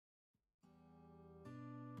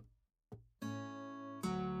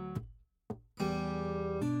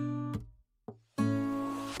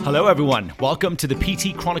Hello everyone, welcome to the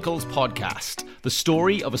PT Chronicles podcast, the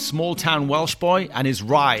story of a small town Welsh boy and his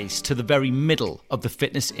rise to the very middle of the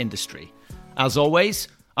fitness industry. As always,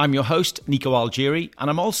 I'm your host, Niko Algieri, and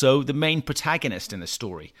I'm also the main protagonist in this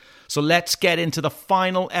story. So let's get into the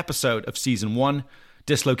final episode of Season 1,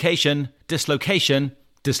 Dislocation, Dislocation,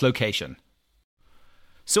 Dislocation.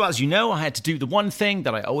 So as you know, I had to do the one thing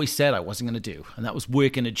that I always said I wasn't going to do, and that was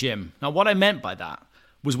work in a gym. Now what I meant by that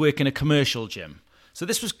was work in a commercial gym. So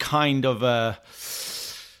this is kind of a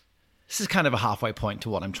halfway point to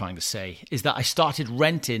what I'm trying to say, is that I started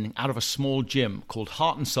renting out of a small gym called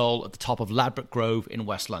Heart and Soul at the top of Ladbroke Grove in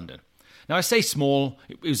West London. Now I say small,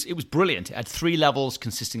 it was brilliant. It had 3 levels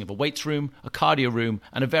consisting of a weights room, a cardio room,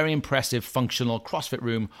 and a very impressive functional CrossFit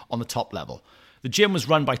room on the top level. The gym was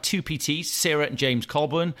run by 2 PTs, Sarah and James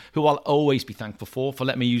Colburn, who I'll always be thankful for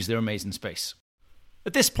letting me use their amazing space.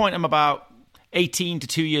 At this point, I'm about 18 to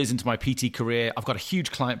 2 years into my PT career. I've got a huge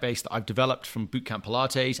client base that I've developed from Bootcamp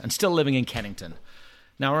Pilates and still living in Kennington.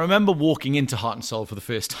 Now, I remember walking into Heart and Soul for the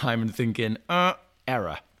first time and thinking,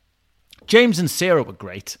 error. James and Sarah were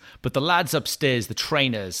great, but the lads upstairs, the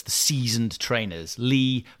trainers, the seasoned trainers,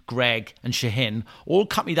 Lee, Greg, and Shahin, all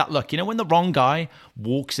cut me that look. You know, when the wrong guy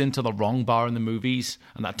walks into the wrong bar in the movies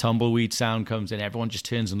and that tumbleweed sound comes in, everyone just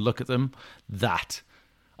turns and look at them? That.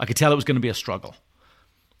 I could tell it was going to be a struggle.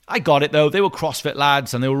 I got it though. They were CrossFit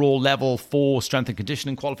lads and they were all level 4 strength and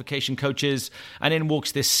conditioning qualification coaches. And in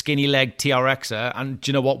walks this skinny leg TRXer. And do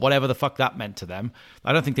you know what? Whatever the fuck that meant to them,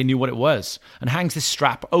 I don't think they knew what it was. And hangs this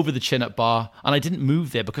strap over the chin-up bar. And I didn't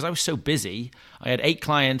move there because I was so busy. I had 8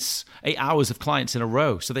 hours of clients in a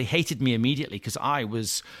row. So they hated me immediately because I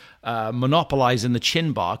was monopolizing the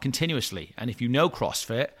chin bar continuously. And if you know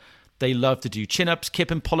CrossFit, they love to do chin-ups, kip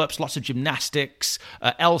and pull-ups, lots of gymnastics,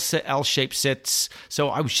 L-shaped sits. So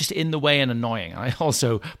I was just in the way and annoying. I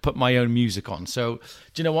also put my own music on. So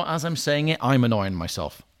do you know what? As I'm saying it, I'm annoying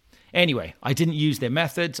myself. Anyway, I didn't use their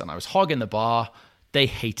methods and I was hogging the bar. They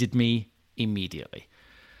hated me immediately.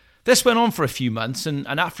 This went on for a few months, and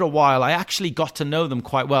after a while, I actually got to know them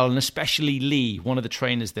quite well, and especially Lee, one of the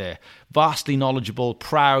trainers there. Vastly knowledgeable,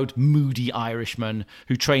 proud, moody Irishman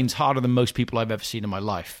who trains harder than most people I've ever seen in my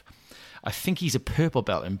life. I think he's a purple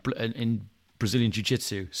belt in Brazilian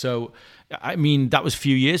Jiu-Jitsu. So, I mean, that was a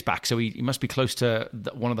few years back, so he must be close to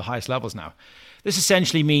one of the highest levels now. This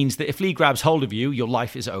essentially means that if Lee grabs hold of you, your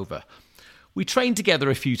life is over. We trained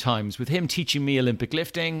together a few times, with him teaching me Olympic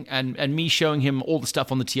lifting and me showing him all the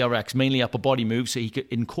stuff on the TRX, mainly upper body moves, so he could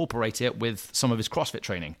incorporate it with some of his CrossFit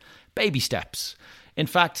training. Baby steps. In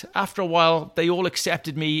fact, after a while, they all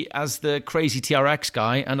accepted me as the crazy TRX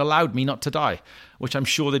guy and allowed me not to die, which I'm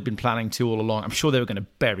sure they'd been planning to all along. I'm sure they were going to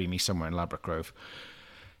bury me somewhere in Ladbroke Grove.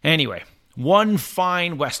 Anyway, one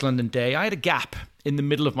fine West London day, I had a gap in the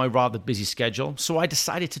middle of my rather busy schedule, so I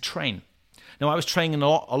decided to train. Now, I was training a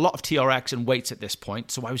lot of TRX and weights at this point,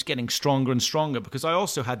 so I was getting stronger and stronger because I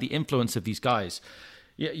also had the influence of these guys.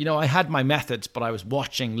 You know, I had my methods, but I was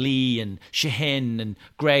watching Lee and Shahin and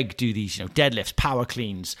Greg do these, deadlifts, power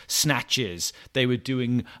cleans, snatches. They were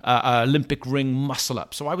doing Olympic ring muscle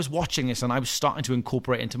up. So I was watching this and I was starting to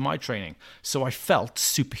incorporate into my training. So I felt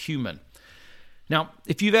superhuman. Now,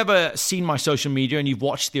 if you've ever seen my social media and you've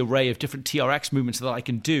watched the array of different TRX movements that I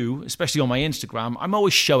can do, especially on my Instagram, I'm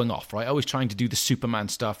always showing off, right? Always trying to do the Superman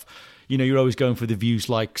stuff. You know, you're always going for the views,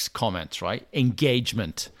 likes, comments, right?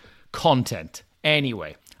 Engagement, content.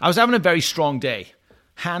 Anyway, I was having a very strong day.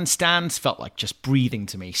 Handstands felt like just breathing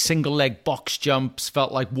to me. Single leg box jumps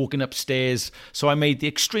felt like walking upstairs. So I made the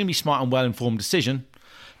extremely smart and well-informed decision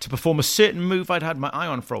to perform a certain move I'd had my eye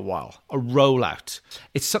on for a while, a rollout.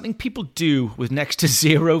 It's something people do with next to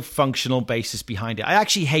zero functional basis behind it. I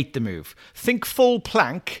actually hate the move. Think full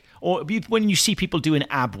plank, or when you see people doing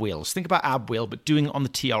ab wheels, think about ab wheel, but doing it on the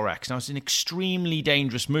TRX. Now, it's an extremely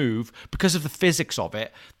dangerous move because of the physics of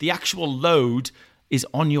it. The actual load is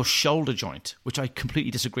on your shoulder joint, which I completely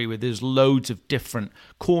disagree with. There's loads of different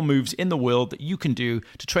core moves in the world that you can do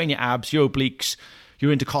to train your abs, your obliques,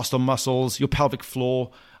 your intercostal muscles, your pelvic floor.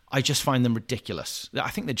 I just find them ridiculous. I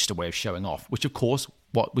think they're just a way of showing off, which of course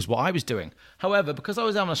was what I was doing. However, because I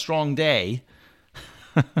was having a strong day,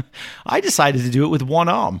 I decided to do it with one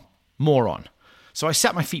arm. Moron. So I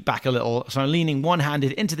set my feet back a little. So I'm leaning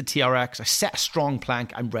one-handed into the TRX. I set a strong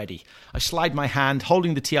plank. I'm ready. I slide my hand,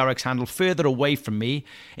 holding the TRX handle further away from me,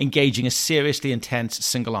 engaging a seriously intense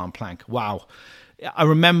single-arm plank. Wow. I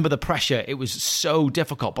remember the pressure. It was so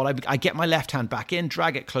difficult. But I get my left hand back in,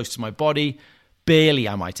 drag it close to my body. Barely,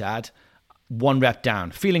 I might add. 1 rep down.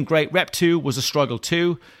 Feeling great. Rep 2 was a struggle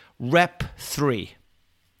too. Rep 3.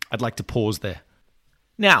 I'd like to pause there.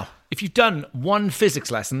 Now, If you've done one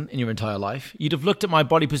physics lesson in your entire life, you'd have looked at my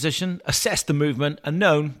body position, assessed the movement, and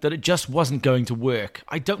known that it just wasn't going to work.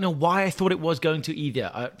 I don't know why I thought it was going to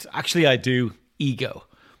either. Actually, I do. Ego.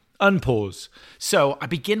 Unpause. So I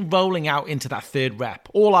begin rolling out into that third rep.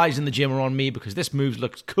 All eyes in the gym are on me because this move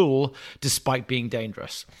looks cool despite being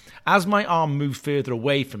dangerous. As my arm moves further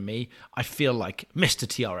away from me, I feel like Mr.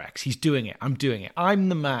 TRX. He's doing it. I'm doing it. I'm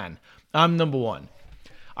the man. I'm number one.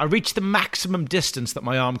 I reach the maximum distance that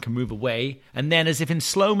my arm can move away, and then, as if in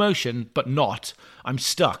slow motion, but not, I'm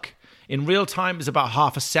stuck. In real time, it's about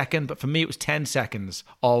half a second, but for me, it was 10 seconds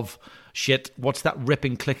of, shit, what's that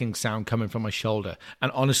ripping, clicking sound coming from my shoulder? And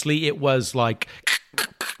honestly, it was like,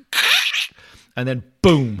 and then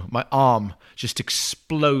boom, my arm just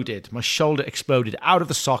exploded. My shoulder exploded out of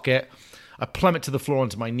the socket. I plummet to the floor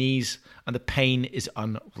onto my knees, and the pain is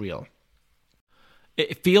unreal.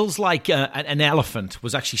 It feels like an elephant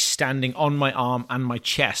was actually standing on my arm and my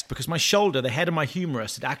chest because my shoulder, the head of my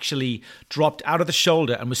humerus, had actually dropped out of the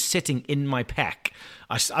shoulder and was sitting in my pec.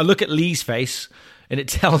 I look at Lee's face and it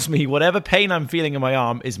tells me whatever pain I'm feeling in my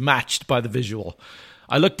arm is matched by the visual.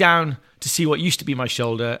 I look down to see what used to be my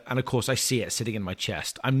shoulder, and of course I see it sitting in my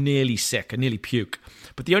chest. I'm nearly sick. I nearly puke.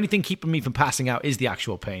 But the only thing keeping me from passing out is the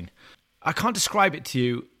actual pain. I can't describe it to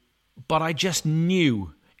you, but I just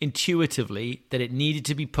knew intuitively that it needed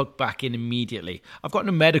to be put back in immediately. I've got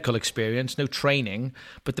no medical experience, no training,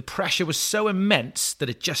 but the pressure was so immense that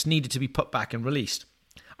it just needed to be put back and released.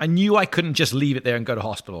 I knew I couldn't just leave it there and go to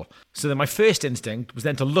hospital. So then my first instinct was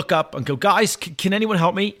then to look up and go, guys, can anyone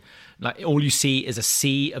help me? Like, all you see is a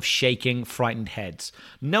sea of shaking, frightened heads.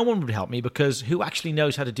 No one would help me because who actually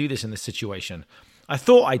knows how to do this in this situation? I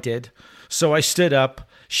thought I did, so I stood up,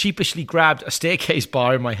 sheepishly grabbed a staircase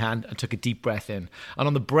bar in my hand and took a deep breath in. And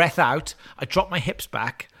on the breath out, I dropped my hips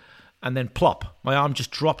back and then plop, my arm just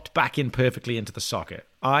dropped back in perfectly into the socket.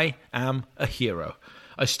 I am a hero.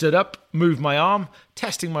 I stood up, moved my arm,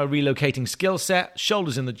 testing my relocating skill set,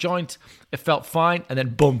 shoulders in the joint. It felt fine, and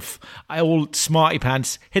then boomf, I all smarty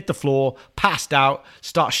pants, hit the floor, passed out,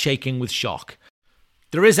 start shaking with shock.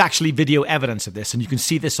 There is actually video evidence of this, and you can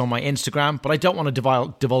see this on my Instagram, but I don't want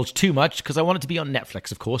to divulge too much because I want it to be on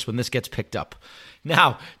Netflix, of course, when this gets picked up.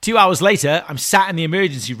 Now, 2 hours later, I'm sat in the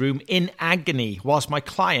emergency room in agony whilst my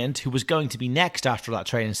client, who was going to be next after that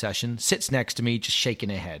training session, sits next to me just shaking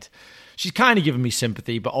her head. She's kind of giving me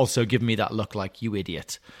sympathy, but also giving me that look like, you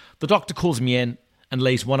idiot. The doctor calls me in and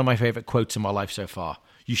lays one of my favourite quotes in my life so far.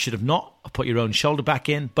 You should have not put your own shoulder back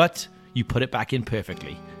in, but you put it back in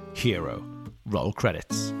perfectly. Hero. Roll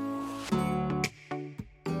credits.